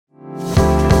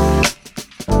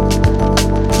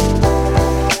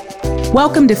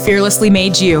Welcome to Fearlessly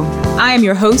Made You. I am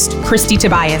your host, Christy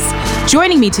Tobias.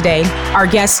 Joining me today are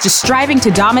guests just striving to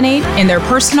dominate in their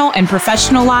personal and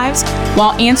professional lives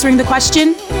while answering the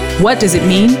question, what does it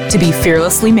mean to be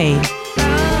fearlessly made?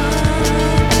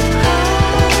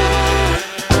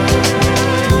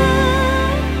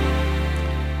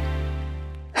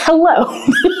 Hello,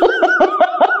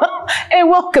 and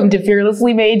welcome to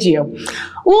Fearlessly Made You.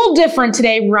 A little different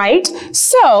today, right?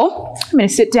 So I'm going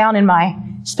to sit down in my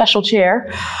special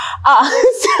chair.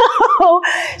 So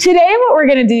today what we're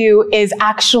going to do is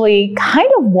actually kind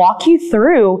of walk you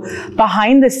through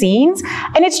behind the scenes.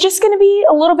 And it's just going to be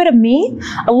a little bit of me,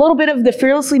 a little bit of the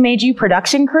Fearlessly Made You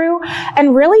production crew,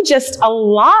 and really just a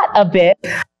lot of it,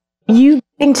 you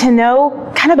getting to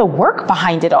know kind of the work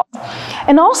behind it all.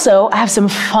 And also, I have some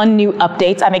fun new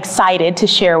updates I'm excited to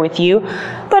share with you.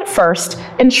 But first,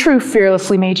 in true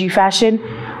Fearlessly Made You fashion,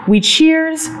 we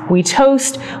cheers, we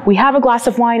toast, we have a glass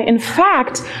of wine. In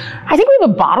fact, I think we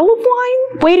have a bottle of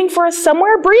wine waiting for us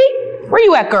somewhere. Bree, where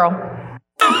you at, girl?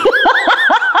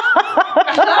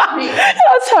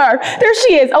 That's her. There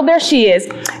she is. Oh, there she is.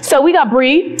 So we got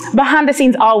Bree behind the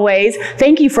scenes always.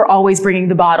 Thank you for always bringing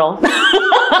the bottle.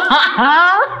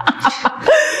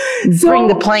 Bring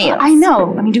the plants. I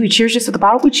know. I mean, do we cheers just with the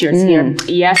bottle? We cheers here.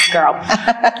 Yes, girl.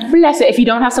 Bless it. If you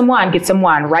don't have some wine, get some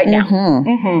wine right now.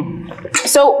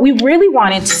 So we really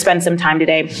wanted to spend some time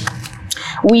today.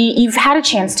 You've had a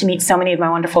chance to meet so many of my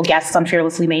wonderful guests on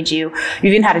Fearlessly Made You.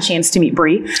 You've even had a chance to meet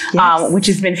Bree, which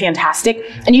has been fantastic.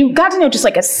 And you got to know just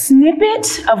like a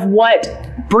snippet of what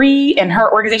Bree and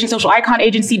her organization, Social Icon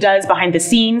Agency, does behind the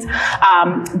scenes.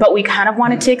 But we kind of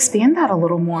wanted to expand that a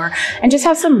little more and just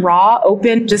have some raw,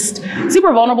 open, just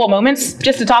super vulnerable moments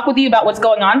just to talk with you about what's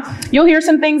going on. You'll hear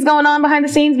some things going on behind the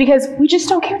scenes because we just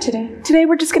don't care today. Today,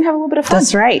 we're just going to have a little bit of fun.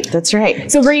 That's right. That's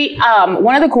right. So Bree,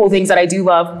 one of the cool things that I do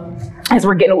love as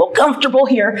we're getting a little comfortable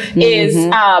here is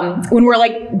when we're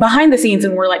like behind the scenes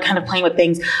and we're like kind of playing with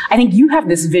things, I think you have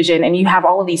this vision and you have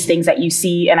all of these things that you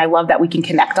see, and I love that we can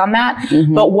connect on that.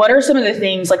 But what are some of the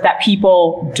things like that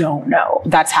people don't know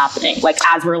that's happening, like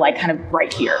as we're like kind of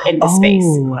right here in this space?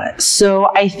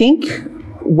 So I think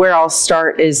where I'll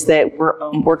start is that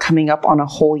we're coming up on a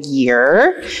whole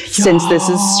year since this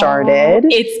has started.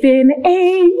 It's been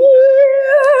a year.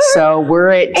 So we're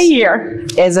at a year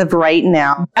as of right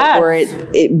now. Yes. We're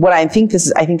at what I think this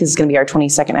is going to be our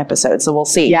 22nd episode. So we'll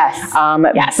see. Yes.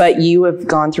 Yes. But you have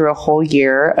gone through a whole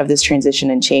year of this transition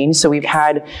and change. So we've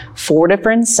had four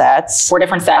different sets.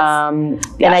 Yes. And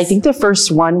I think the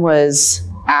first one was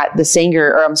at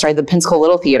the Pensacola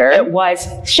Little Theater. It was.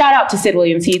 Shout out to Sid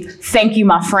Williams Heath. Thank you,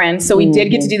 my friend. So we did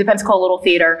get to do the Pensacola Little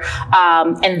Theater.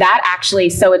 And that actually,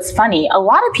 so it's funny. A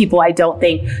lot of people, I don't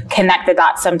think, connect the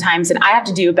dots sometimes. And I have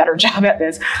to do a better job at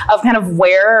this of kind of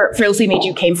where Fearlessly Made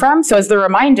You came from. So as the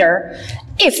reminder,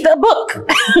 it's the book.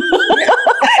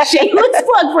 Shameless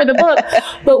plug for the book.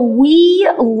 But we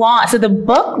launched, so the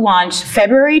book launched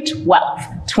February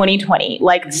 12th, 2020.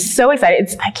 Like, so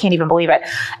excited. I can't even believe it.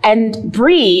 And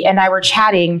Bree and I were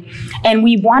chatting and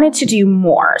we wanted to do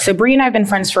more. So Bree and I have been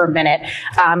friends for a minute.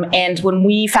 And when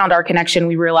we found our connection,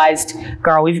 we realized,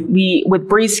 girl, we with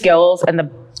Bree's skills and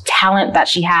the talent that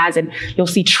she has, and you'll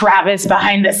see Travis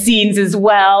behind the scenes as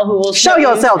well, who will show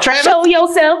yourself, Travis. Show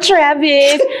yourself,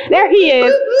 Travis. There he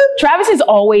is. Travis is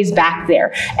always back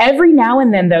there. Every now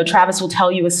and then, though, Travis will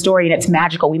tell you a story, and it's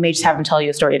magical. We may just have him tell you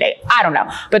a story today. I don't know,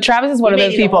 but Travis is one of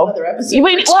those people.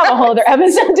 We'll have a whole other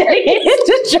episode dedicated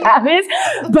to Travis.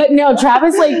 But no,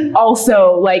 Travis, like,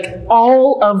 also, like,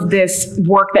 all of this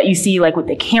work that you see, like with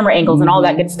the camera angles and all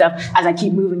that good stuff, as I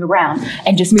keep moving around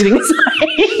and just moving this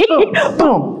way.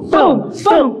 Boom. Boom,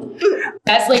 boom.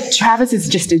 That's like, Travis is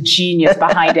just a genius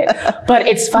behind it. But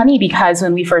it's funny because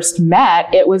when we first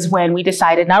met, it was when we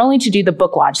decided not only to do the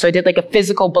book launch. So I did like a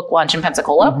physical book launch in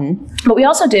Pensacola, but we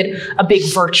also did a big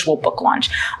virtual book launch.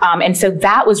 And so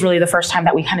that was really the first time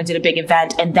that we kind of did a big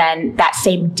event. And then that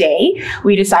same day,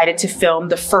 we decided to film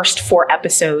the first 4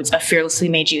 episodes of Fearlessly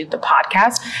Made You, the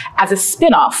podcast, as a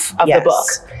spinoff of the book.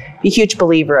 A huge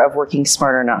believer of working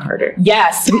smarter, not harder.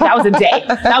 Yes, that was a day.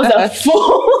 That was a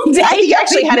full day. I think you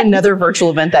actually had another virtual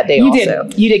event that day. You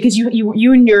did, because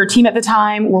you and your team at the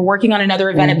time were working on another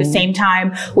event at the same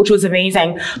time, which was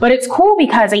amazing. But it's cool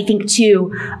because I think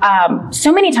too,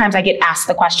 so many times I get asked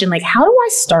the question, like, how do I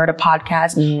start a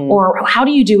podcast, or how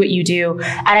do you do what you do?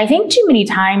 And I think too many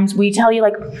times we tell you,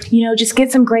 like, just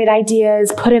get some great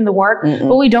ideas, put in the work,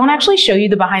 but we don't actually show you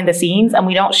the behind the scenes, and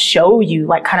we don't show you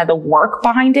like kind of the work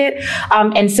behind it. it.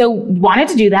 And so wanted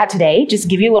to do that today, just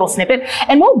give you a little snippet,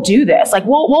 and we'll do this. Like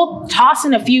we'll toss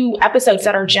in a few episodes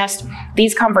that are just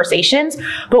these conversations.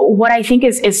 But what I think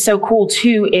is so cool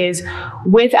too is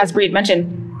with, as Bree had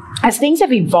mentioned, as things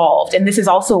have evolved, and this is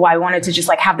also why I wanted to just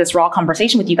like have this raw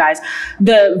conversation with you guys,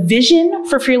 the vision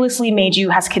for Fearlessly Made You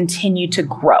has continued to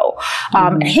grow.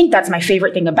 And I think that's my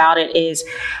favorite thing about it is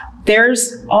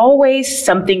there's always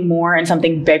something more and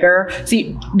something bigger. So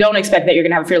you don't expect that you're going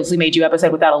to have a Fearlessly Made You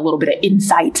episode without a little bit of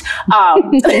insight.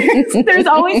 There's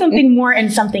always something more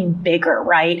and something bigger,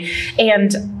 right?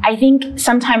 And I think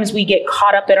sometimes we get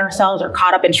caught up in ourselves or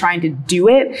caught up in trying to do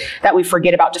it, that we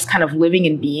forget about just kind of living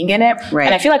and being in it. Right.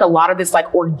 And I feel like a lot of this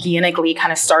like organically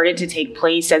kind of started to take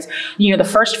place as, you know, the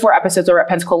first 4 episodes were at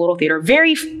Pensacola Little Theater,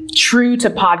 very true to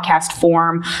podcast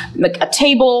form, like a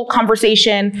table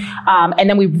conversation. And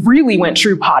then we really went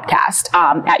true podcast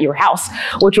at your house,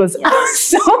 which was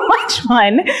so much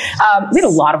fun. We had a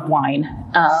lot of wine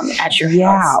at your house.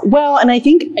 Yeah. Well, and I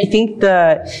think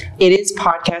it is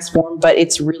podcast form, but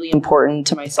it's really important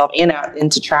to myself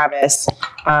and to Travis.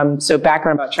 So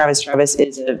background about Travis. Travis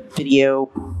is a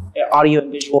audio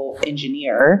and visual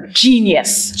engineer.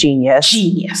 Genius.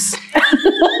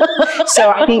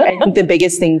 So I think the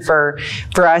biggest thing for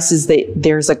us is that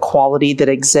there's a quality that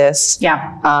exists.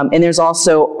 Yeah. And there's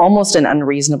also almost an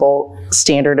unreasonable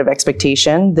standard of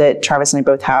expectation that Travis and I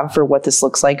both have for what this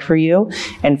looks like for you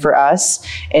and for us.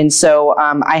 And so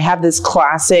I have this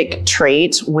classic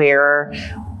trait where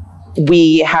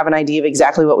we have an idea of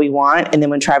exactly what we want. And then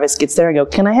when Travis gets there, I go,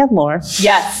 can I have more?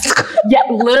 Yes. Yeah,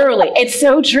 literally. It's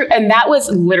so true. And that was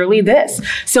literally this.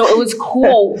 So it was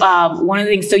cool. One of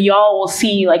the things, so y'all will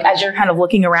see, like, as you're kind of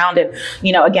looking around and,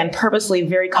 you know, again, purposely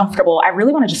very comfortable. I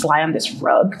really want to just lie on this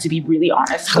rug, to be really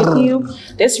honest with you.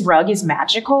 This rug is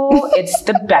magical. It's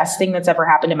the best thing that's ever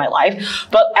happened in my life.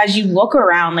 But as you look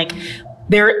around, like,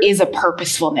 there is a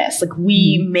purposefulness. Like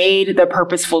we made the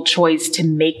purposeful choice to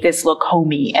make this look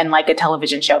homey and like a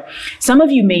television show. Some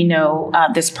of you may know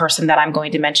this person that I'm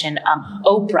going to mention,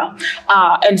 Oprah.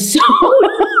 And so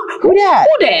who dat?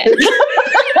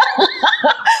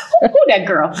 Who that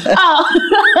girl?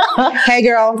 Hey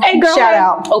girl. Shout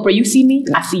out. Oprah, you see me?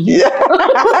 I see you.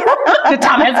 The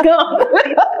time has come.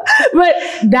 But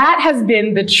that has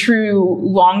been the true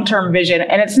long-term vision.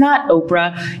 And it's not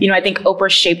Oprah. You know, I think Oprah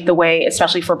shaped the way,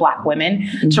 especially for Black women,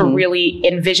 to really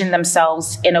envision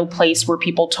themselves in a place where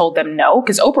people told them no.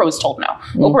 Because Oprah was told no.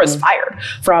 Oprah was fired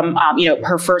from,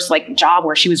 her first like job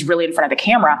where she was really in front of the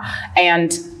camera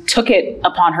and took it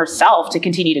upon herself to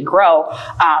continue to grow.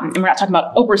 And we're not talking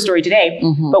about Oprah's story today,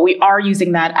 but we are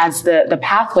using that as the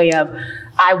pathway of,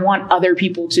 I want other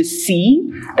people to see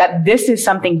that this is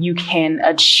something you can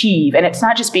achieve. And it's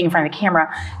not just being in front of the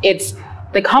camera, it's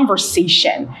the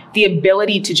conversation, the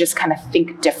ability to just kind of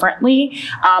think differently,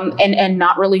 and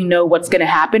not really know what's going to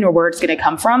happen or where it's going to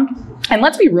come from. And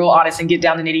let's be real honest and get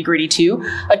down to nitty gritty too.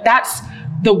 Like that's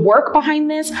the work behind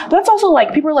this, but that's also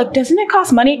like, people are like, doesn't it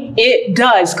cost money? It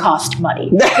does cost money.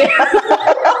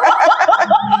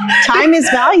 Time is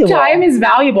valuable. Time is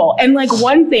valuable. And like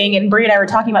one thing, and Brie and I were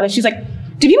talking about this, she's like,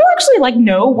 do people actually like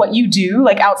know what you do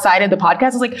like outside of the podcast?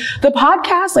 I was like, the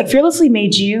podcast, like Fearlessly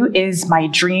Made You, is my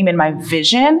dream and my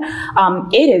vision.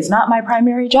 It is not my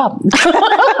primary job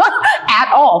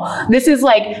at all. This is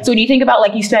like, so when you think about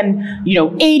like you spend,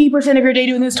 80% of your day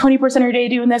doing this, 20% of your day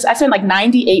doing this, I spend like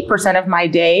 98% of my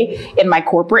day in my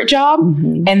corporate job,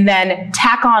 and then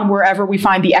tack on wherever we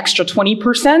find the extra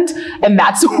 20%. And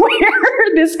that's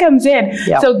where this comes in.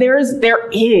 Yep. So there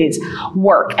is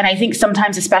work. And I think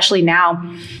sometimes, especially now,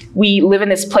 we live in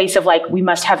this place of like, we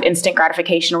must have instant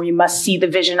gratification, or we must see the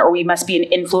vision, or we must be an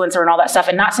influencer and all that stuff.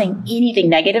 And not saying anything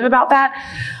negative about that.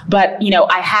 But,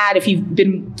 I had, if you've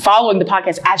been following the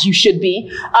podcast, as you should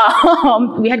be,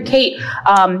 we had Kate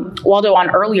Waldo on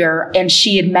earlier, and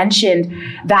she had mentioned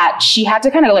that she had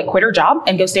to kind of like quit her job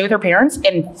and go stay with her parents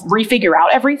and refigure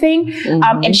out everything.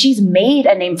 And she's made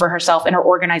a name for herself in her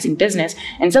organizing business.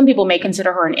 And some people may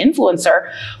consider her an influencer,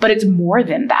 but it's more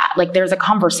than that. Like there's a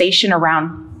conversation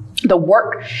around the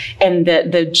work and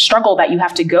the struggle that you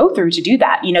have to go through to do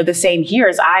that. The same here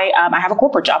is I have a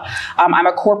corporate job. I'm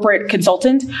a corporate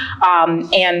consultant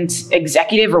and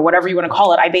executive, or whatever you want to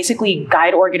call it. I basically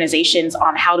guide organizations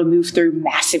on how to move through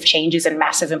massive changes and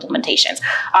massive implementations.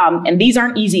 And these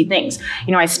aren't easy things.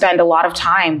 I spend a lot of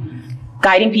time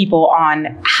guiding people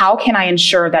on how can I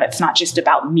ensure that it's not just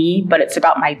about me, but it's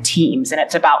about my teams, and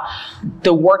it's about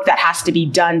the work that has to be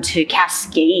done to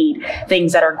cascade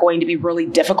things that are going to be really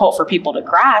difficult for people to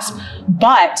grasp.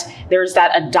 But there's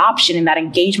that adoption and that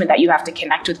engagement that you have to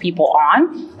connect with people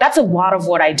on. That's a lot of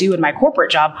what I do in my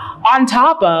corporate job, on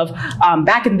top of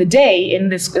back in the day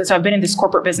so I've been in this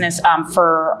corporate business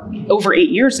for over 8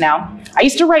 years now. I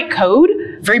used to write code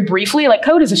very briefly. Like,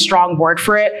 code is a strong word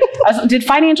for it. I did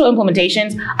financial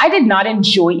implementations. I did not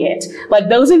enjoy it. Like,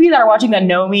 those of you that are watching that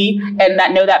know me and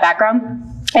that know that background,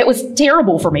 it was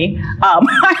terrible for me.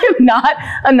 I am not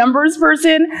a numbers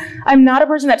person. I'm not a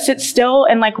person that sits still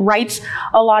and like writes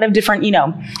a lot of different,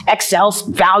 Excel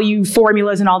value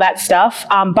formulas and all that stuff.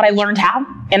 But I learned how,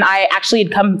 and I actually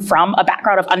had come from a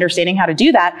background of understanding how to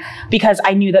do that because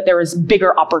I knew that there was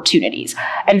bigger opportunities.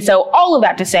 And so all of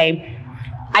that to say,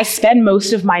 I spend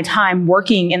most of my time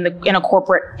working in a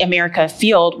corporate America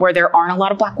field where there aren't a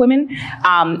lot of Black women.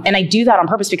 And I do that on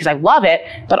purpose because I love it,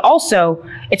 but also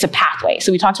it's a pathway. So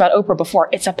we talked about Oprah before.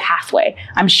 It's a pathway.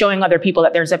 I'm showing other people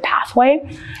that there's a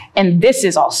pathway, and this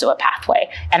is also a pathway.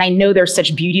 And I know there's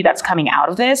such beauty that's coming out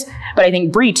of this, but I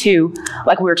think Bree too,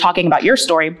 like we were talking about your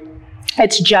story,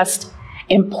 it's just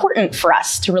important for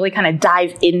us to really kind of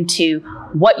dive into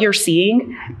what you're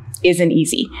seeing isn't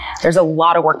easy. There's a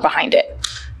lot of work behind it.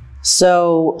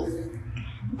 So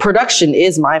production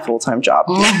is my full-time job,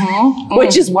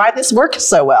 which is why this works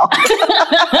so well.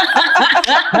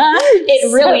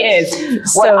 It really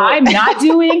is. What I'm not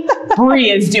doing, Bree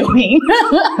is doing.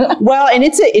 Well, and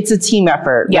it's a team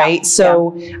effort, right?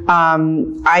 So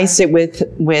I sit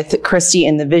with Christy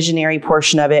in the visionary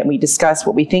portion of it, and we discuss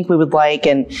what we think we would like,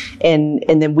 and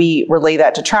then we relay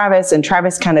that to Travis, and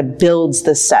Travis kind of builds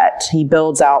the set. He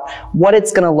builds out what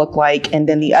it's going to look like, and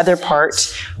then the other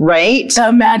part, right?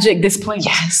 The magic, this plant.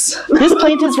 Yes. This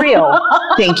plant is real.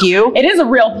 Thank you. It is a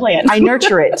real plant. I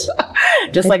nurture it.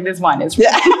 Just like this wine is real.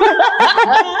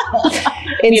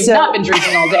 We have not been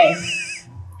drinking all day.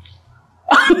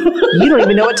 You don't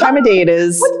even know what time of day it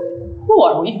is. Who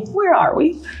are we? Where are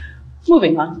we?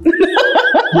 Moving on.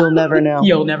 You'll never know.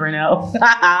 You'll never know.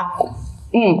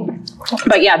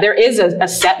 But yeah, there is a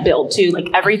set build too. Like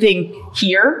everything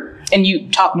here, and you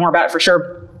talk more about it for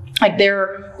sure. Like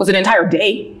there was an entire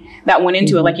day that went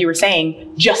into it, like you were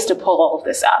saying, just to pull all of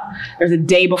this up. There's a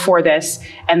day before this,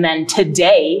 and then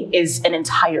today is an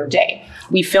entire day.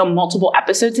 We film multiple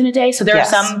episodes in a day. So there are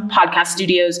some podcast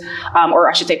studios, or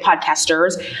I should say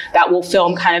podcasters, that will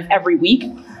film kind of every week.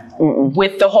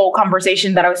 With the whole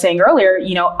conversation that I was saying earlier,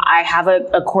 I have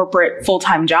a corporate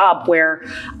full-time job where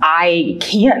I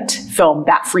can't film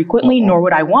that frequently, nor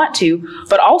would I want to.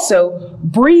 But also,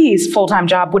 Bree's full-time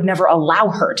job would never allow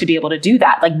her to be able to do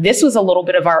that. Like, this was a little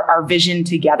bit of our vision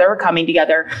together, coming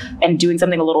together and doing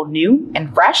something a little new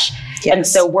and fresh. Yes. And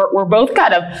so we're both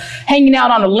kind of hanging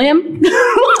out on a limb.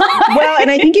 Well,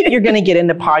 and I think if you're going to get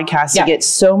into podcasts, you get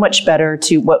so much better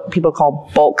to what people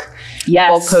call bulk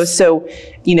posts. So,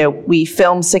 we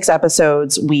film 6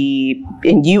 episodes. You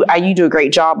do a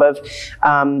great job of,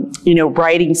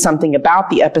 writing something about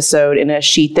the episode in a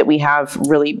sheet that we have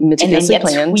really meticulously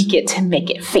planned. And then tweak it to make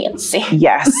it fancy.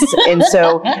 Yes. And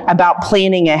so about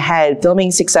planning ahead,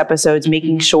 filming 6 episodes,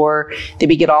 making sure that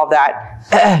we get all of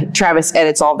that. Travis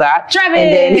edits all of that. And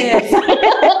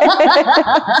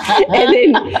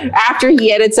then after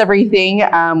he edits everything,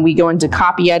 we go into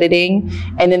copy editing,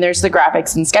 and then there's the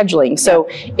graphics and scheduling. So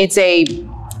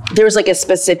there's like a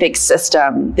specific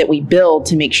system that we build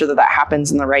to make sure that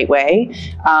happens in the right way.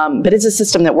 But it's a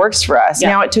system that works for us.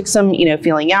 Now it took some,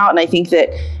 feeling out. And I think that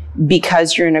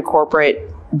because you're in a corporate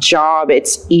job,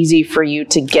 it's easy for you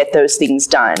to get those things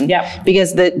done. Yeah.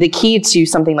 Because the key to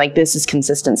something like this is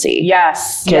consistency.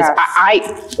 Yes. Because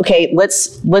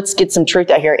let's get some truth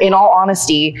out here. In all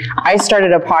honesty, I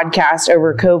started a podcast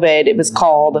over COVID. It was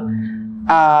called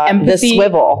The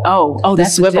Swivel. Oh,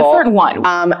 that's a different one.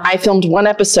 I filmed 1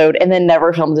 episode and then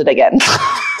never filmed it again.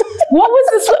 What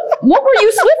was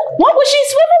she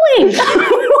swiveling?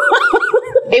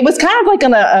 It was kind of like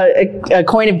on a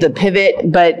coin of the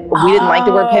pivot, but we didn't like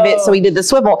the word pivot, so we did the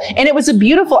swivel. And it was a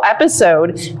beautiful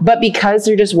episode, but because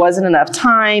there just wasn't enough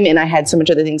time and I had so much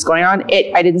other things going on,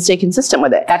 I didn't stay consistent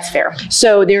with it. That's fair.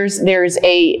 So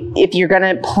if you're going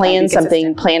to plan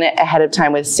something, plan it ahead of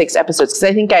time with 6 episodes. Because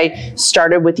I think I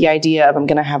started with the idea of I'm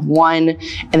going to have 1,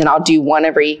 and then I'll do 1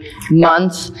 every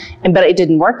month, but it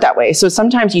didn't work that way. So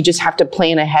sometimes you just have to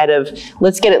plan ahead of,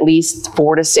 let's get at least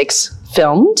 4 to 6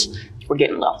 filmed. We're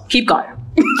getting low. Keep going.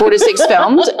 4 to 6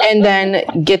 filmed, and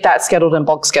then get that scheduled and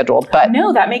bulk scheduled. But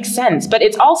no, that makes sense. But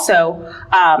it's also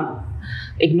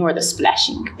ignore the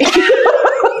splashing.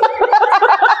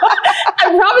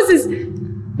 I promise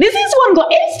This is one glass.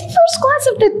 It's the first glass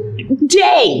of the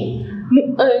day.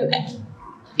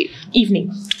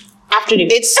 Evening. Afternoon.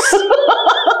 It's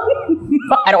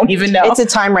I don't even know. It's a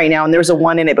time right now, and there's a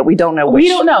 1 in it, but we don't know which. We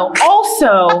don't know.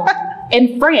 Also,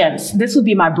 in France, this would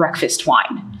be my breakfast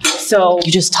wine. So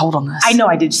You just told him this. I know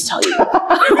I did just tell you.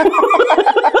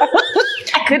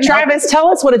 I couldn't. Travis, tell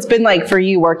us what it's been like for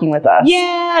you working with us.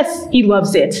 Yes, he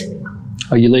loves it.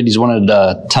 Oh, you ladies wanted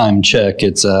a time check.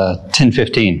 It's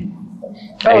 10:15.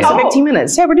 Oh, so 15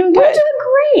 minutes. Yeah, we're doing good. We're doing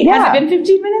great. Yeah. Has it been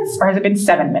 15 minutes or has it been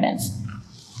 7 minutes?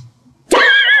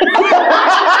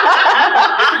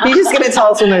 He's just going to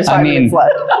tell us when there's 5 minutes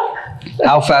left.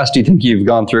 How fast do you think you've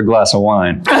gone through a glass of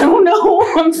wine? I don't know.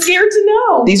 I'm scared to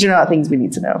know. These are not things we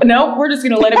need to know. No, we're just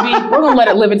going to let it be. We're going to let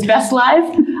it live its best life.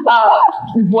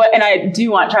 And I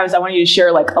do want, Travis, I want you to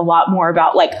share like a lot more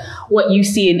about like what you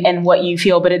see and what you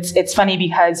feel. But it's funny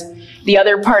because the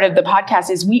other part of the podcast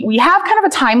is we have kind of a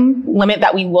time limit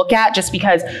that we look at just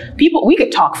because we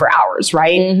could talk for hours,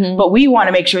 right? Mm-hmm. But we want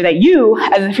to make sure that you,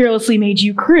 as the Fearlessly Made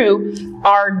You crew,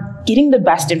 are getting the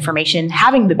best information,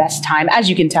 having the best time. As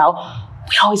you can tell,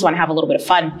 we always want to have a little bit of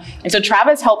fun. And so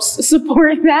Travis helps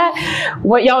support that.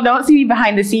 What y'all don't see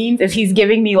behind the scenes is he's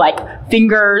giving me like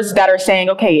fingers that are saying,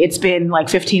 okay, it's been like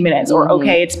 15 minutes or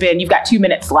okay, you've got 2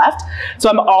 minutes left. So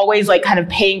I'm always like kind of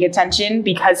paying attention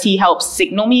because he helps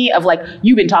signal me of like,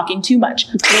 you've been talking too much.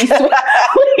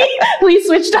 Please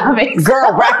switch topics.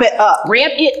 Girl, wrap it up.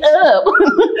 Ramp it up.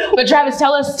 But Travis,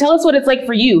 tell us what it's like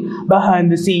for you behind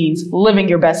the scenes, living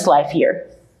your best life here.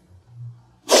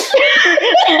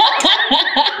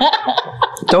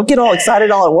 Don't get all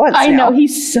excited all at once. I know,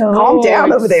 he's so calm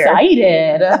down over there.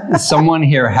 Excited. Someone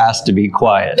here has to be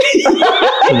quiet.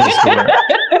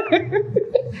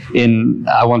 And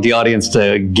I want the audience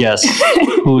to guess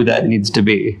who that needs to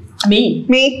be. Me.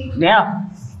 Yeah.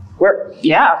 We're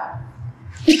drinking.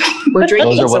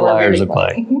 Those are so what we're liars very look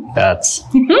like. That's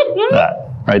that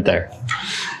right there.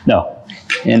 No.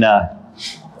 And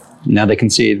now they can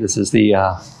see this is the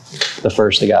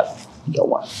first they got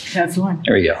one. That's the one.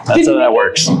 There we go. That's how that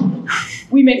works.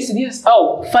 We make Saditas.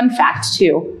 Oh, fun fact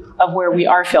too of where we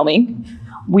are filming.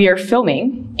 We are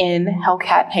filming in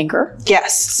Hellcat Hangar.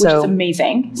 Yes. Which is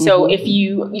amazing. Mm-hmm. So if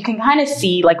you can kind of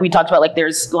see, like we talked about, like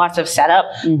there's lots of setup,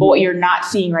 but what you're not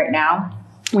seeing right now,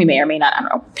 we may or may not, I don't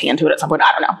know, pan to it at some point.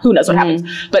 I don't know. Who knows what happens?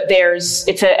 But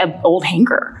it's an old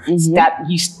hangar that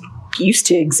used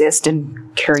to exist and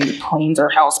carry planes or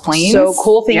house planes. So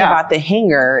cool thing about the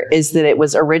hangar is that it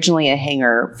was originally a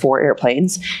hangar for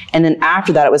airplanes. And then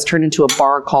after that, it was turned into a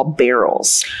bar called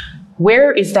Barrels.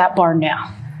 Where is that bar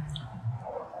now?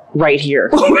 Right here.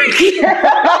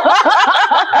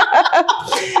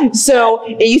 So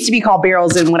it used to be called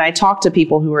Barrels. And when I talk to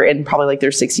people who are in probably like their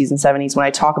 60s and 70s, when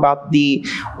I talk about the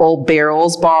old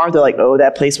Barrels bar, they're like, oh,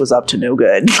 that place was up to no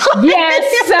good.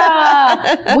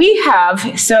 Yes. We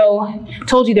have. So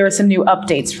told you there were some new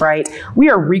updates, right? We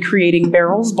are recreating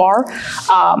Barrels bar.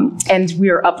 And we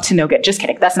are up to no good. Just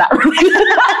kidding. That's not really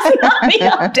the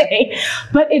update.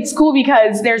 But it's cool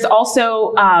because there's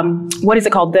also, what is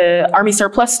it called? The Army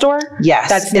Surplus store? Yes.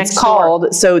 That's next it's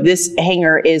called, so this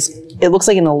hangar it looks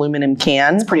like an aluminum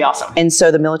can. It's pretty awesome. And so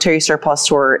the military surplus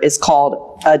store is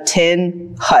called a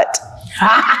tin hut.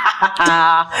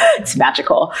 It's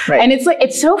magical. Right. And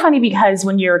it's so funny because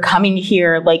when you're coming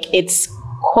here, like it's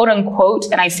quote unquote,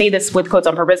 and I say this with quotes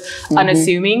on purpose,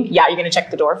 unassuming. Yeah, you're going to check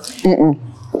the door.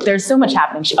 There's so much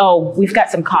happening. Oh, we've got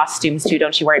some costumes too,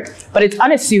 don't you worry. But it's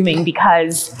unassuming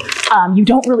because you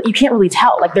can't really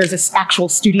tell. Like there's this actual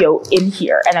studio in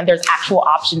here and then there's actual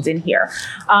options in here.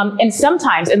 And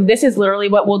sometimes, and this is literally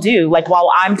what we'll do, like while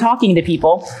I'm talking to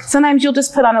people, sometimes you'll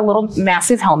just put on a little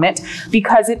massive helmet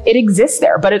because it exists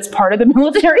there, but it's part of the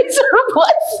military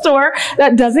surplus store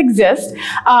that does exist.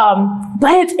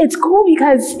 But it's cool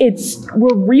because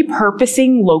we're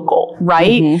repurposing local,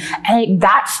 right? And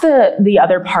that's the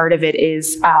other part of it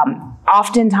is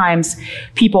oftentimes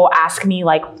people ask me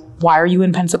like, why are you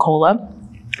in Pensacola?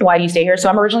 Why do you stay here? So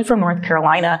I'm originally from North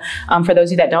Carolina. For those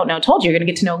of you that don't know, told you're going to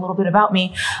get to know a little bit about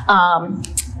me.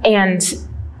 And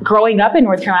growing up in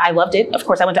North Carolina, I loved it. Of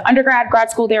course, I went to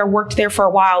grad school there, worked there for a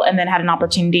while, and then had an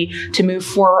opportunity to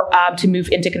move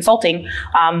into consulting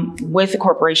with the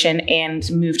corporation and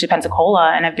move to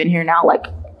Pensacola. And I've been here now like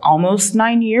almost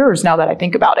 9 years now that I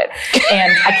think about it.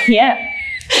 And I can't.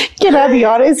 Can I be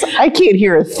honest? I can't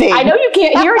hear a thing. I know you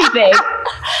can't hear anything.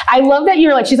 I love that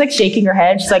she's like shaking her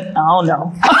head. She's like, oh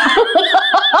no.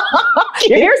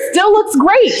 Your hair still looks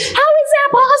great. How is that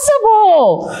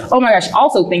possible? Oh my gosh.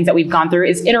 Also things that we've gone through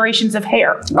is iterations of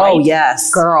hair. Right? Oh yes.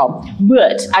 Girl.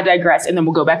 But I digress and then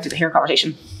we'll go back to the hair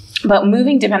conversation. But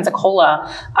moving to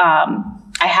Pensacola,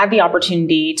 I had the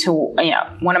opportunity to,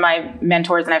 one of my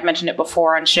mentors, and I've mentioned it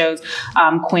before on shows,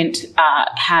 Quint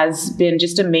has been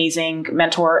just an amazing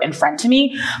mentor and friend to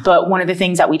me. But one of the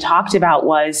things that we talked about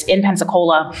was in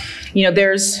Pensacola,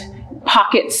 there's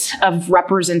pockets of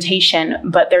representation,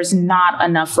 but there's not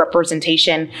enough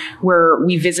representation where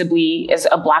we visibly, as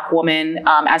a Black woman,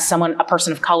 as someone, a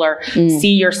person of color,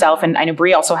 see yourself. And I know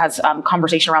Bree also has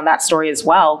conversation around that story as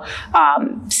well.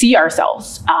 See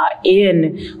ourselves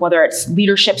in whether it's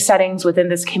leadership settings within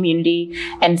this community.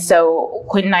 And so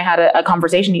Quint and I had a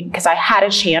conversation because I had a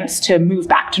chance to move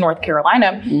back to North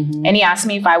Carolina, and he asked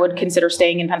me if I would consider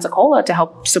staying in Pensacola to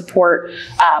help support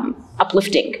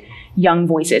uplifting young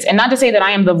voices. And not to say that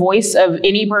I am the voice of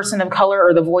any person of color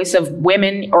or the voice of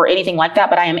women or anything like that,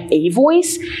 but I am a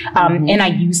voice, and I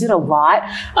use it a lot.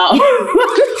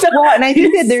 Well, and I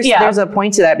think that there's a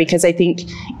point to that, because I think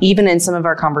even in some of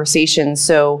our conversations,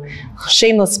 so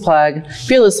shameless plug,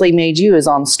 Fearlessly Made You is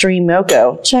on Stream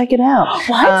Moco. Check it out.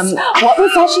 What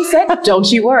was that she said? Don't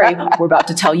you worry. We're about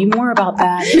to tell you more about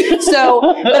that.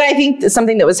 But I think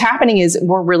something that was happening is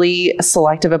we're really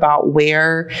selective about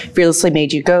where Fearlessly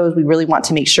Made You goes. We really want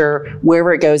to make sure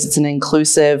wherever it goes, it's an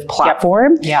inclusive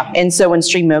platform. Yep. Yeah. And so when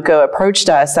Stream Moco approached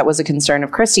us, that was a concern of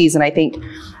Christy's. And I think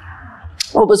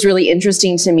what was really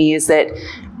interesting to me is that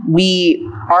we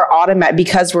are automatic,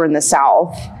 because we're in the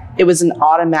South, it was an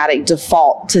automatic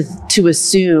default to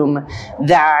assume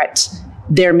that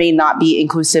there may not be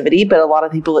inclusivity, but a lot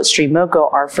of people at Stream Moco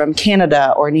are from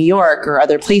Canada or New York or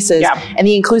other places. Yeah. And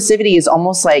the inclusivity is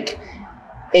almost like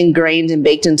ingrained and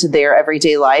baked into their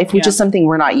everyday life, which is something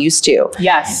we're not used to.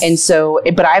 Yes. And so,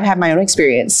 but I've had my own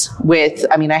experience with,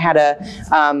 I had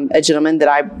a gentleman that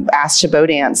I asked to bow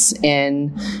dance in,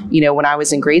 when I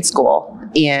was in grade school.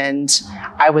 And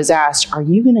I was asked, are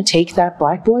you going to take that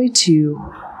Black boy to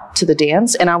the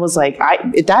dance? And I was like,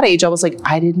 at that age, I was like,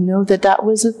 I didn't know that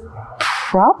was a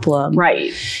problem.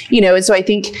 Right. And so I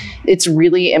think it's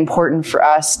really important for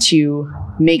us to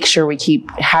make sure we keep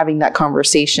having that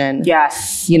conversation.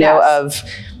 Yes. Of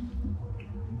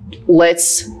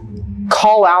let's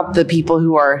call out the people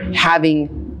who are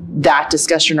having that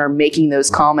discussion or making those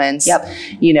comments. Yep.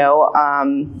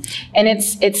 And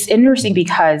it's interesting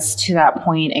because to that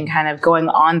point, and kind of going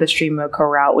on the Stream Moco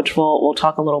route, which we'll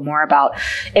talk a little more about,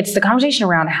 it's the conversation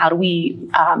around how do we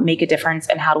make a difference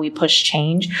and how do we push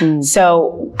change.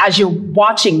 So as you're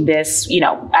watching this,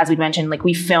 as we mentioned, like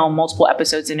we film multiple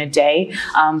episodes in a day.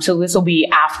 So this will be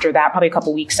after that, probably a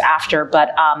couple weeks after,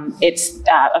 but it's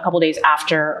a couple days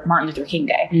after Martin Luther King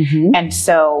Day. And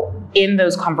so in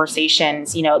those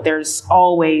conversations, there's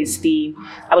always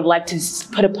I would like to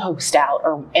put a post out,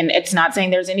 and it's not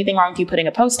saying there's anything wrong with you putting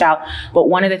a post out, but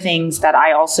one of the things that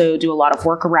I also do a lot of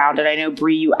work around, and I know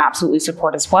Bree, you absolutely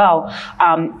support as well,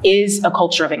 is a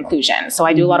culture of inclusion. So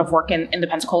I do a lot of work in the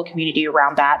Pensacola community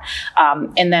around that.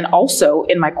 And then also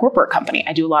in my corporate company,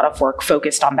 I do a lot of work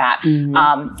focused on that.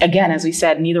 Again, as we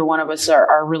said, neither one of us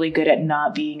are really good at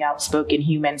not being outspoken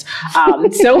humans.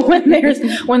 So when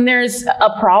there's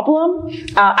a problem,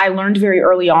 I learned very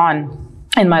early on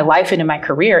in my life and in my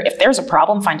career, if there's a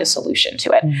problem, find a solution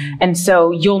to it. And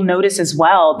so you'll notice as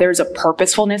well, there's a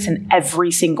purposefulness in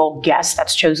every single guest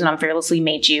that's chosen on Fearlessly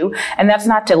Made You. And that's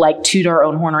not to like toot our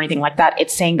own horn or anything like that.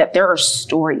 It's saying that there are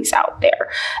stories out there.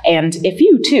 And if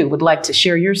you too would like to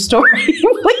share your story,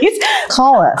 please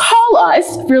call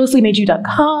us,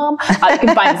 fearlesslymadeyou.com. You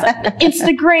can find us on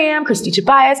Instagram, Christy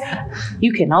Tobias.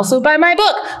 You can also buy my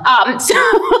book.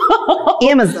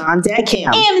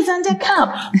 Amazon.com.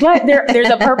 But there's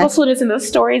a purposefulness in the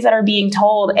stories that are being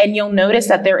told, and you'll notice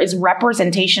that there is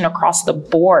representation across the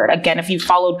board. Again, if you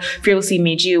followed Fearlessly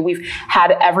Made You, we've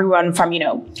had everyone from,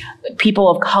 people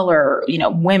of color,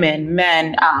 women,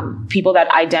 men, people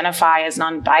that identify as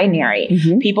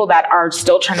non-binary, people that are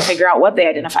still trying to figure out what they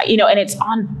identify, and it's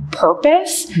on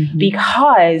purpose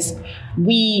because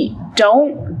we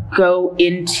don't go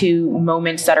into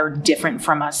moments that are different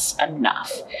from us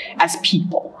enough as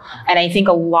people. And I think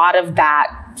a lot of that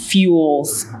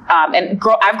fuels,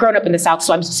 I've grown up in the South,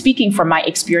 so I'm speaking from my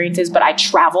experiences, but I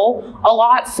travel a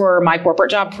lot for my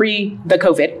corporate job pre the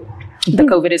COVID. The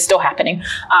COVID is still happening.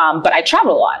 But I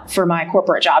travel a lot for my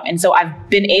corporate job. And so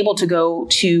I've been able to go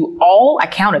to I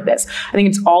counted this, I think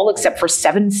it's all except for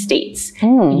 7 states.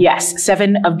 Yes,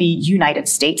 7 of the United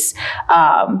States,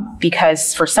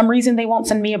 because for some reason they won't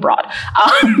send me abroad.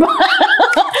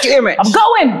 Damn it.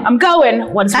 I'm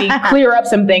going once we clear up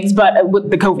some things, but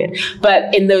with the COVID.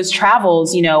 But in those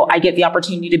travels, I get the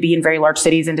opportunity to be in very large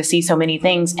cities and to see so many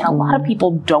things. And a lot of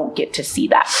people don't get to see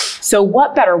that. So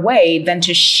what better way than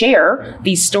to share share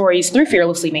these stories through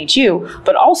Fearlessly Made You,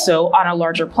 but also on a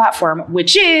larger platform,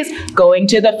 which is going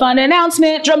to the fun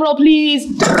announcement. Drum roll, please.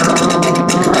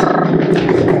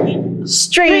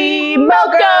 Streamoco!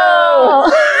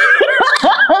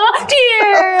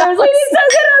 Cheers! We did so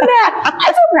good on that.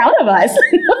 I'm so proud of us.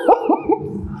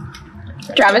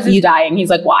 Travis is dying. He's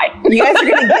like, why? You guys are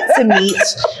going to get to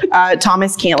meet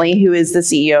Thomas Cantley, who is the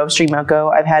CEO of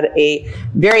Streamoco. I've had a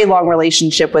very long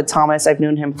relationship with Thomas. I've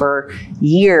known him for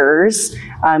years.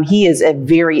 He is a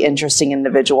very interesting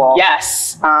individual.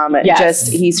 Yes.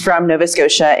 He's from Nova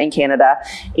Scotia in Canada.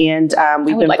 And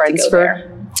we've been friends for...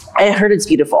 There. I heard it's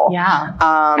beautiful. Yeah.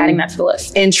 Adding that to the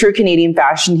list. In true Canadian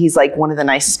fashion, he's like one of the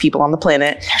nicest people on the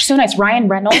planet. They're so nice. Ryan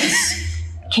Reynolds,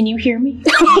 can you hear me?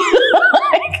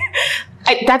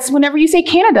 That's whenever you say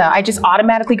Canada, I just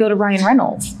automatically go to Ryan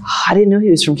Reynolds. I didn't know he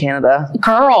was from Canada.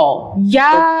 Girl,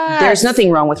 yeah. There's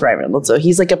nothing wrong with Ryan Reynolds, though.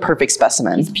 He's like a perfect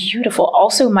specimen. He's beautiful.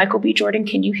 Also, Michael B. Jordan,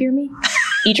 can you hear me?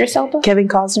 Idris Elba? Kevin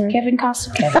Costner.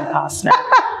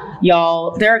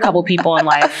 Y'all, there are a couple people in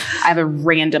life I have a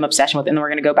random obsession with, and then we're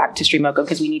going to go back to Streamoco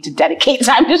because we need to dedicate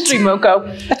time to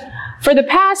Streamoco. For the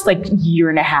past year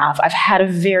and a half, I've had a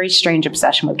very strange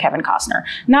obsession with Kevin Costner.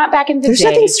 Not back in the day. There's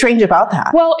nothing strange about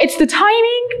that. Well, it's the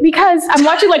timing, because I'm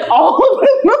watching all of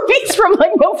the movies from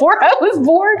before I was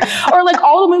born, or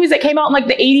all the movies that came out in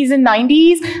the 80s and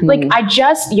 90s.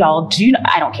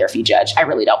 I don't care if you judge. I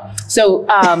really don't. So,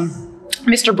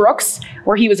 Mr. Brooks,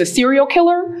 where he was a serial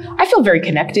killer, I feel very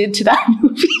connected to that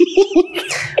movie.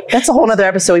 That's a whole nother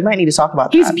episode. We might need to talk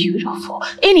about that. He's beautiful.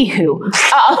 Anywho,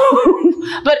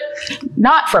 but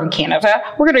not from Canada.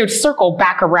 We're going to circle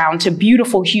back around to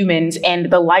beautiful humans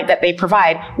and the light that they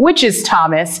provide, which is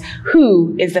Thomas,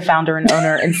 who is the founder and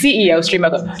owner and CEO of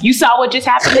Streamoco. You saw what just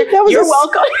happened there? You're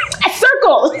welcome. I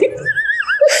circled.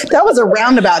 That was a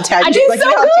roundabout tangent. I did so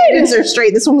good. Tangents are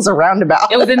straight. This one was a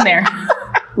roundabout. It was in there.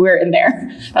 We're in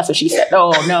there. That's what she said.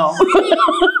 Oh, no.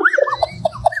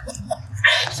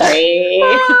 Sorry.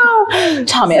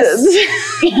 Thomas.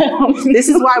 This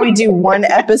is why we do one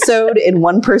episode and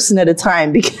one person at a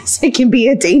time, because it can be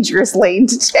a dangerous lane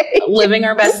to take. Living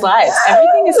our best lives.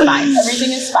 Everything is fine.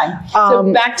 Everything is fine.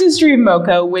 So back to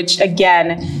Streamoco, which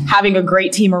again, having a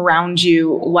great team around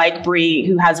you, like Bree,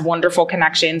 who has wonderful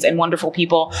connections and wonderful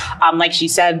people, like she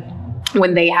said,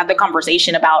 when they had the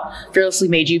conversation about Fearlessly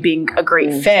Made You being a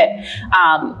great fit,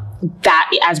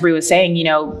 that, as Bree was saying,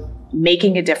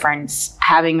 making a difference,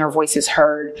 having our voices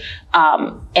heard,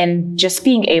 and just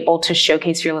being able to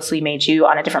showcase Fearlessly Made You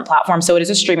on a different platform. So it is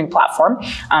a streaming platform,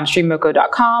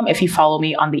 streamoco.com. If you follow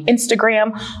me on the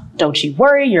Instagram, don't you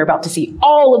worry, you're about to see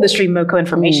all of the Streamoco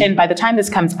information. By the time this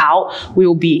comes out, we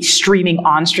will be streaming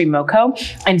on Streamoco.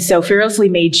 And so Fearlessly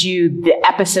Made You, the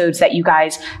episodes that you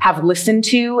guys have listened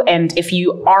to, and if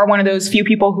you are one of those few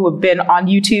people who have been on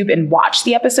YouTube and watched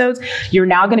the episodes, you're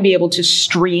now going to be able to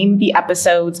stream the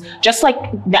episodes, just like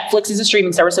Netflix is a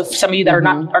streaming service. So some of you that are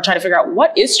trying to figure out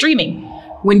what is streaming.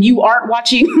 When you aren't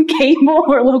watching cable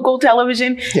or local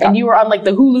television, and you are on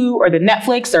the Hulu or the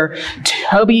Netflix or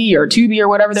Tubi or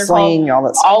whatever they're called,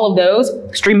 all of those,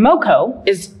 Streamoco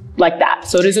is like that.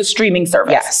 So it is a streaming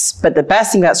service. Yes, but the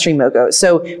best thing about Streamoco,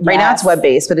 so right now it's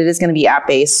web-based, but it is going to be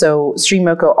app-based. So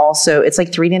Streamoco also, it's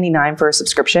 $3.99 for a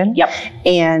subscription. Yep.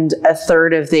 And a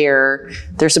third of their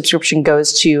subscription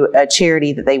goes to a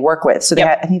charity that they work with. So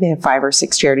I think they have 5 or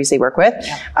 6 charities they work with.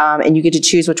 Yep. And you get to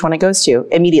choose which one it goes to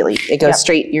immediately. It goes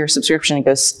straight, your subscription, it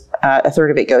goes, a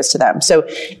third of it goes to them. So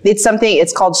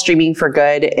it's called Streaming for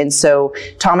Good. And so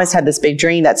Thomas had this big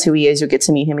dream. That's who he is. You'll get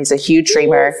to meet him. He's a huge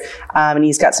streamer. And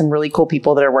he's got some really cool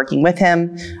people that are working with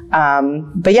him.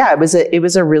 But yeah, it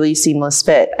was a really seamless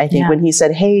fit. I think when he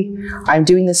said, "Hey, I'm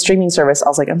doing this streaming service," I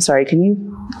was like, "I'm sorry,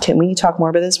 can we talk more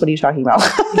about this? What are you talking about?"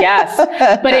 Yes.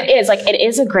 But it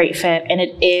is a great fit. And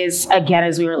it is, again,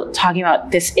 as we were talking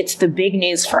about this, it's the big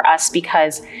news for us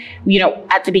because,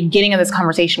 at the beginning of this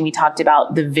conversation, we talked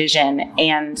about the vision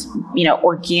and,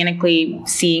 organically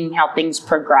seeing how things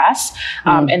progress.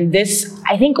 And this,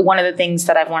 I think one of the things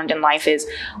that I've learned in life is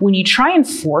when you try and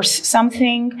force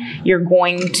something, you're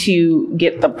going to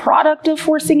get the product of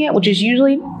forcing it, which is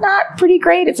usually not pretty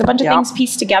great. It's a bunch of things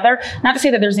pieced together. Not to say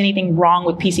that there's anything wrong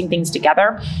with piecing things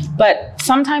together, but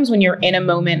sometimes when you're in a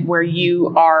moment where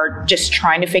you are just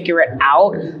trying to figure it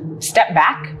out, step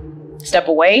back, step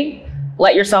away,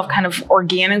 let yourself kind of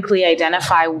organically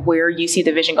identify where you see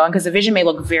the vision going, because the vision may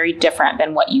look very different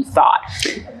than what you thought.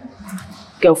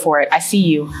 Go for it. I see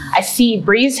you. I see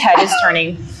Bree's head is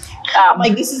turning.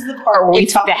 This is the part where we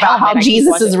talk about how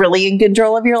Jesus is really in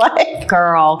control of your life.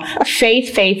 Girl,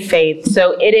 faith.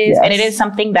 So it is, and it is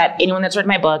something that anyone that's read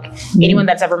my book, anyone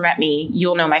that's ever met me,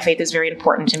 you'll know my faith is very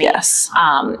important to me. Yes.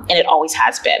 And it always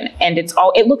has been. And it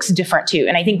looks different too.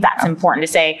 And I think that's important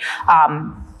to say,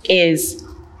 is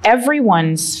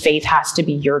everyone's faith has to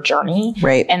be your journey.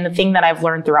 Right. And the thing that I've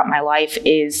learned throughout my life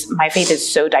is my faith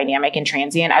is so dynamic and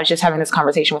transient. I was just having this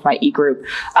conversation with my e-group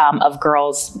of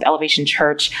girls, Elevation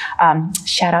Church.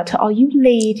 Shout out to all you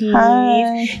ladies.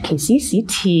 Hi.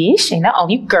 KCCT, Shayna, all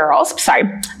you girls. Sorry,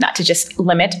 not to just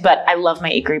limit, but I love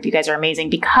my e-group. You guys are amazing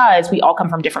because we all come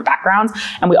from different backgrounds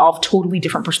and we all have totally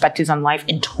different perspectives on life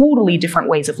and totally different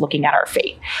ways of looking at our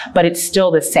faith. But it's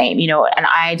still the same, and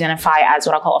I identify as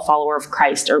what I'll call a follower of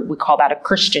Christ, or we call that a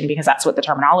Christian because that's what the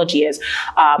terminology is.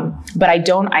 But I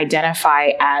don't identify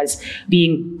as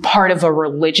being part of a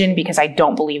religion because I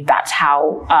don't believe that's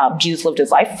how Jesus lived his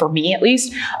life, for me at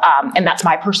least. And that's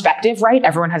my perspective, right?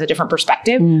 Everyone has a different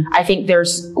perspective. I think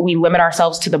we limit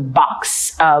ourselves to the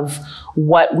box of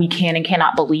what we can and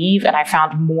cannot believe. And I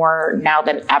found more now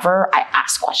than ever, I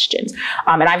ask questions.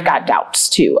 And I've got doubts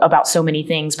too about so many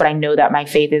things, but I know that my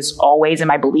faith is always, and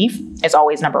my belief is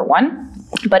always number one.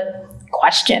 But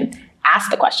question,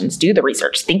 ask the questions, do the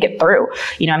research, think it through.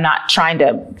 I'm not trying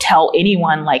to tell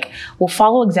anyone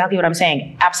follow exactly what I'm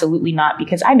saying. Absolutely not,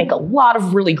 because I make a lot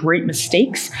of really great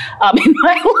mistakes in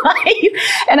my life.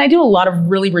 And I do a lot of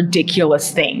really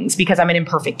ridiculous things because I'm an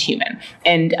imperfect human.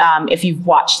 And if you've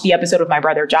watched the episode of my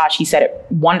brother, Josh, he said it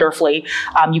wonderfully.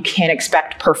 You can't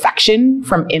expect perfection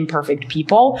from imperfect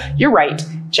people. You're right,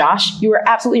 Josh, you are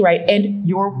absolutely right. And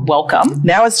you're welcome.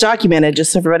 Now it's documented,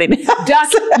 just so everybody knows.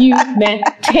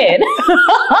 Documented.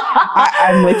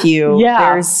 I'm with you.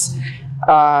 Yeah. There's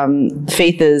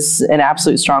faith is an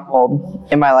absolute stronghold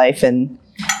in my life, and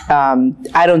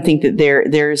I don't think that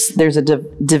there's a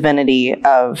divinity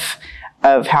of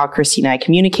how Christy and I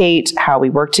communicate, how we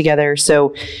work together.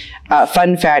 So,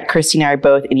 fun fact: Christy and I are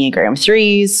both Enneagram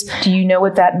 3s. Do you know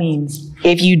what that means?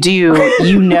 If you do,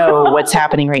 you know what's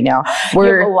happening right now. We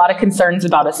have a lot of concerns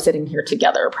about us sitting here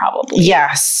together, probably.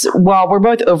 Yes. Well, we're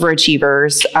both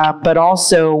overachievers, but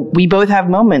also we both have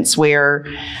moments where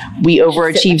we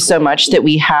overachieve so much that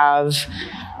we have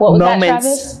what was moments. That,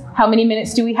 Travis? How many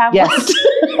minutes do we have Yes. left?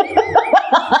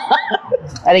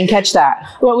 I didn't catch that.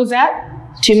 What was that?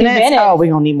 2 minutes? Oh, we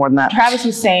don't need more than that. Travis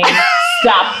was saying,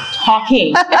 stop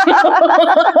talking.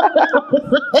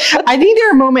 I think there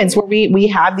are moments where we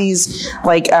have these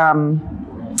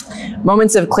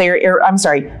moments of clarity,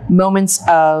 moments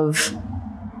of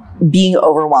being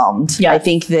overwhelmed. Yes. I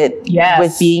think that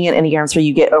with being an Enneagram 3,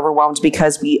 you get overwhelmed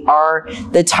because we are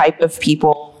the type of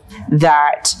people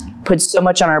that put so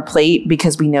much on our plate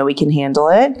because we know we can handle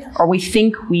it. Or we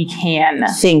think we can.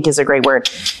 Think is a great word.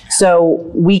 So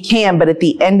we can, but at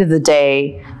the end of the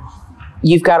day,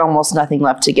 you've got almost nothing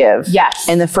left to give. Yes.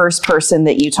 And the first person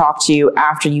that you talk to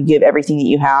after you give everything that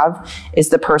you have is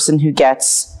the person who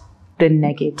gets the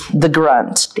negative, the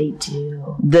grunt. They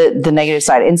do. The negative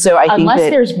side. And so I think unless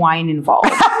that there's wine involved.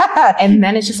 And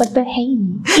then it's just like the hey.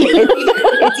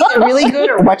 it's either really good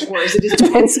or much worse. It just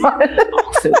depends on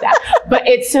also that. But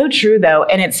it's so true though.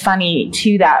 And it's funny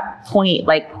to that point,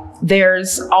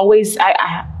 there's always,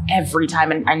 I every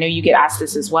time, and I know you get asked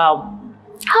this as well,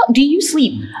 how do you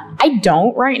sleep? I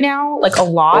don't right now, a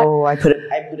lot. Oh, I put a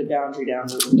boundary down.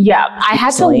 Yeah, I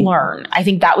had to learn. I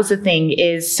think that was the thing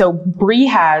is, so Bree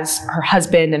has her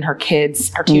husband and her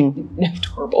kids, her two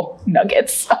adorable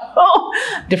nuggets.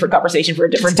 Different conversation for a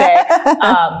different day.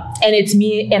 And it's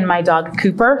me and my dog,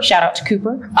 Cooper. Shout out to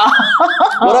Cooper.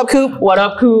 What up, Coop? What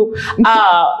up, Coop?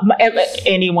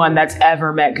 Anyone that's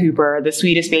ever met Cooper, the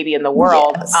sweetest baby in the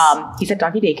world. Yes. He's at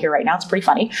doggy daycare right now. It's pretty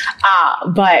funny.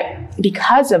 But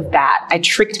because of that, I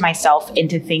tricked myself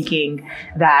into thinking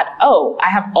that, I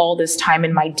have all this time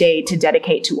in my day to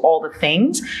dedicate to all the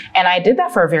things. And I did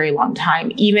that for a very long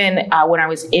time, even when I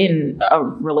was in a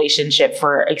relationship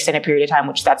for an extended period of time,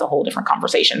 which that's a whole different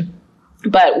conversation.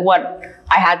 But what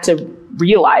I had to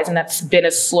realize, and that's been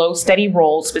a slow, steady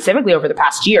roll, specifically over the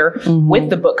past year, with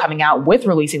the book coming out, with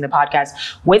releasing the podcast,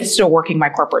 with still working my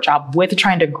corporate job, with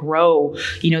trying to grow,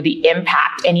 the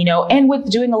impact, and, and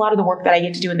with doing a lot of the work that I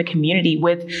get to do in the community,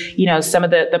 with, some of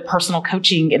the personal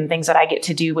coaching and things that I get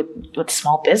to do with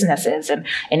small businesses and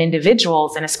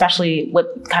individuals, and especially with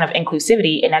kind of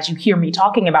inclusivity. And as you hear me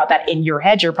talking about that in your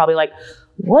head, you're probably like,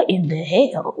 what in the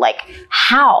hell?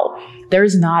 How?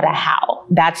 There's not a how.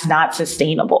 That's not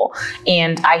sustainable.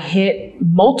 And I hit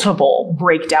multiple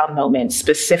breakdown moments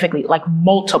specifically last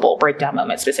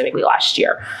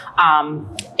year.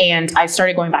 And I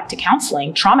started going back to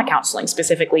counseling, trauma counseling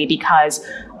specifically, because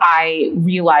I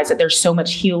realized that there's so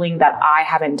much healing that I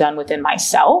haven't done within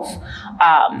myself.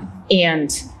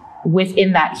 And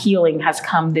within that healing has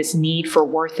come this need for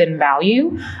worth and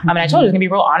value. And I told you I was gonna be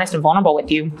real honest and vulnerable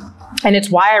with you. And it's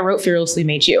why I wrote Fearlessly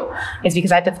Made You. It's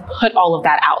because I had to put all of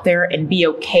that out there and be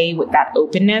okay with that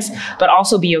openness, but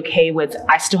also be okay with,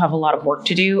 I still have a lot of work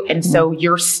to do. And so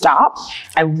your stop,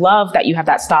 I love that you have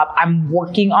that stop. I'm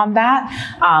working on that.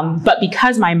 But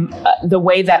because the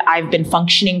way that I've been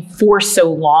functioning for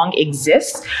so long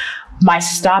exists, my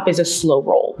stop is a slow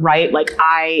roll, right? Like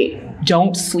I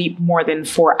don't sleep more than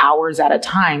 4 hours at a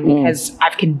time because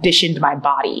I've conditioned my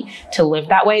body to live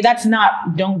that way.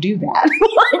 Don't do that.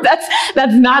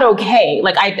 That's not okay.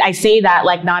 Like I say that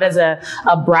like not as a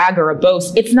brag or a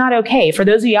boast. It's not okay. For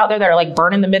those of you out there that are like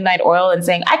burning the midnight oil and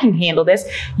saying, I can handle this,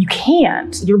 you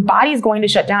can't. Your body is going to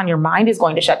shut down. Your mind is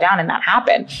going to shut down, and that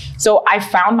happened. So I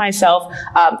found myself,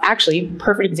 actually,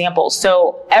 perfect example.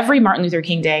 So every Martin Luther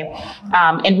King Day,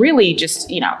 and really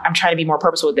just, I'm trying to be more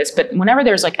purposeful with this, but whenever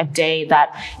there's like a day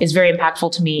that is very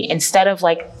impactful to me, instead of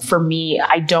like, for me,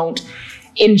 I'm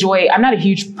not a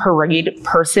huge parade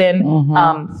person,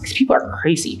 because people are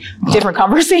crazy, different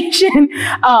conversation.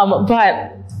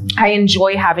 But I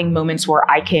enjoy having moments where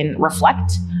I can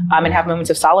reflect, and have moments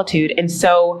of solitude. And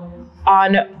so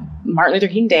on Martin Luther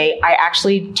King Day, I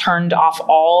actually turned off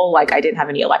I didn't have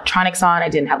any electronics on. I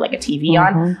didn't have like a TV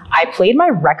on. I played my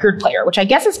record player, which I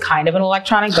guess is kind of an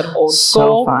electronic, but old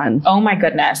school. So fun. Oh my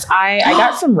goodness. I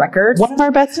got some records. One of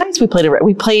our best nights we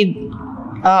played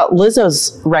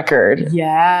Lizzo's record.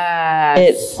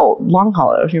 Yes. Long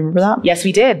Hollow. Do you remember that? Yes,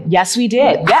 we did.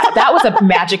 Yeah, that was a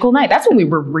magical night. That's when we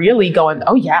were really going,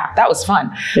 oh yeah, that was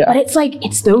fun. Yeah. But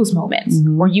it's those moments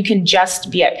where you can just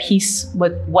be at peace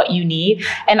with what you need.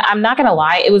 And I'm not going to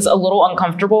lie, it was a little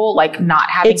uncomfortable, like not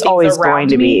having it's always going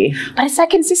to be. But it's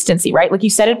that consistency, right? Like you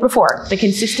said it before, the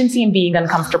consistency in being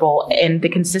uncomfortable and the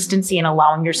consistency in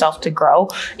allowing yourself to grow,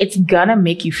 it's going to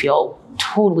make you feel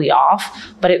totally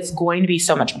off, but it's going to be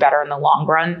so much better in the long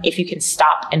run if you can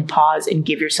stop and pause and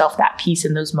give yourself that peace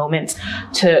in those moments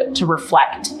to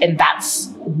reflect. And that's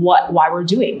why we're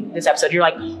doing this episode. You're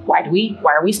like, why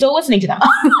are we still listening to them?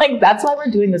 Like, that's why we're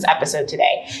doing this episode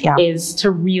today, is to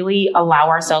really allow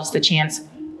ourselves the chance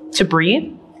to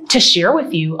breathe, to share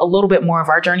with you a little bit more of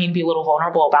our journey and be a little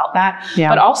vulnerable about that,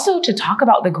 but also to talk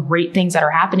about the great things that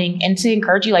are happening and to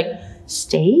encourage you, like,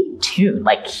 stay tuned,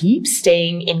 like keep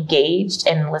staying engaged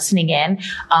and listening in,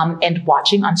 and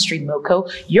watching on Streamoko.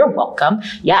 You're welcome.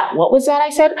 Yeah. What was that I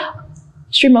said?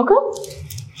 Streamoko?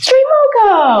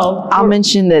 Streamoko. I'll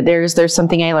mention that there's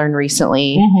something I learned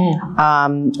recently.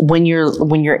 When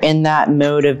you're in that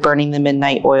mode of burning the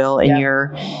midnight oil and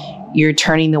you're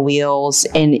turning the wheels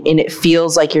and it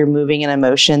feels like you're moving in a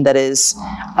motion that is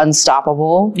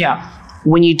unstoppable. Yeah.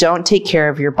 When you don't take care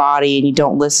of your body and you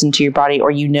don't listen to your body,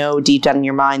 or deep down in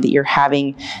your mind that you're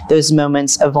having those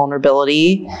moments of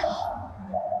vulnerability,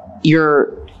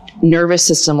 your nervous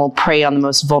system will prey on the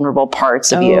most vulnerable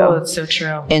parts of you. Oh, that's so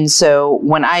true. And so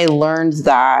when I learned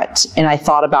that and I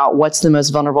thought about what's the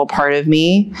most vulnerable part of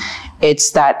me,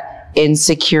 it's that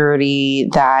insecurity,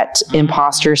 that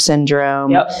imposter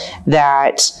syndrome,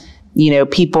 that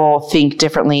people think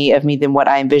differently of me than what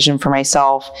I envision for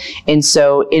myself. And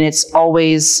it's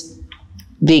always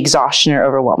the exhaustion or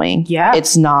overwhelming. Yeah.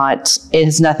 It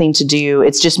has nothing to do.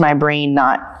 It's just my brain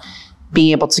not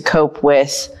being able to cope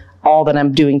with all that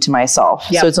I'm doing to myself.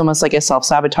 Yep. So it's almost like a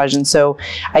self-sabotage. And so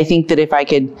I think that if I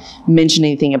could mention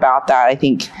anything about that, I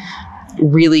think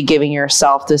really giving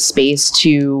yourself the space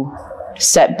to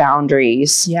set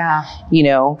boundaries. Yeah.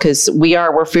 Because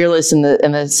we're fearless in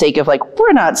the sake of like,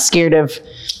 we're not scared of,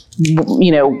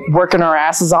 working our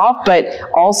asses off, but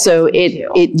also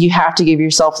you have to give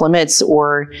yourself limits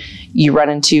or you run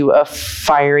into a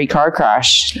fiery car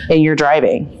crash and you're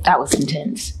driving. That was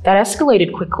intense. That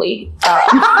escalated quickly.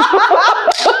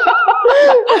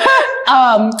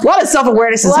 A lot of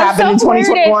self-awareness has happened in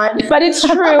 2021. But it's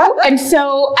true. And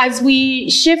so as we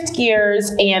shift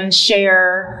gears and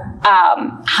share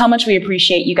how much we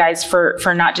appreciate you guys for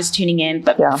not just tuning in,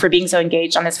 but for being so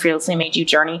engaged on this Fearlessly Made You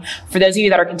journey. For those of you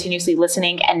that are continuously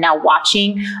listening and now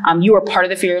watching, you are part of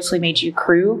the Fearlessly Made You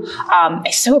crew.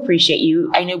 I so appreciate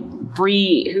you. I know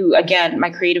Bree, who again, my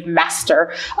creative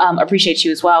master, appreciates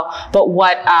you as well. But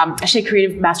actually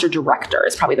creative master director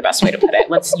is probably the best way to put it.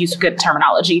 Let's use good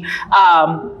terminology.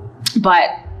 But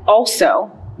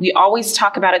also, we always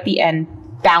talk about at the end,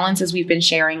 balance, as we've been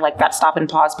sharing, like that stop and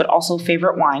pause, but also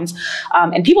favorite wines.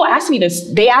 And people ask me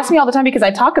this, they ask me all the time because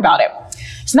I talk about it.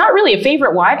 It's not really a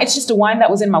favorite wine. It's just a wine that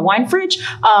was in my wine fridge,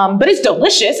 but it's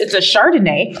delicious. It's a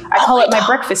Chardonnay. I call it my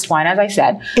breakfast wine, as I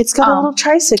said. It's got a little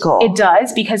tricycle. It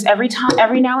does, because every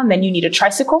now and then you need a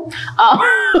tricycle.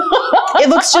 It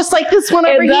looks just like this one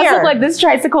over It does here. look like this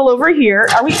tricycle over here.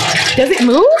 Does it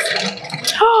move?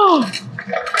 Oh,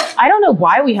 I don't know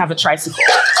why we have a tricycle.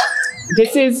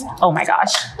 Oh my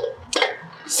gosh.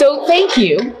 So thank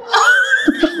you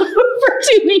for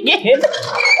tuning in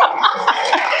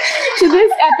to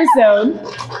this episode.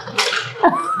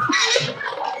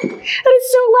 That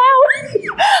is so loud.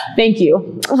 Thank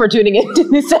you for tuning in to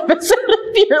this episode of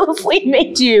Fearlessly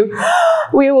Made You.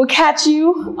 We will catch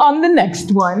you on the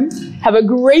next one. Have a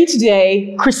great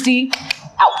day. Christy,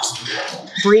 out.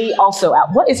 Bree, also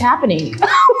out. What is happening?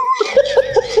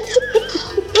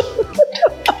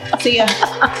 See ya.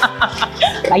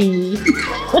 Bye.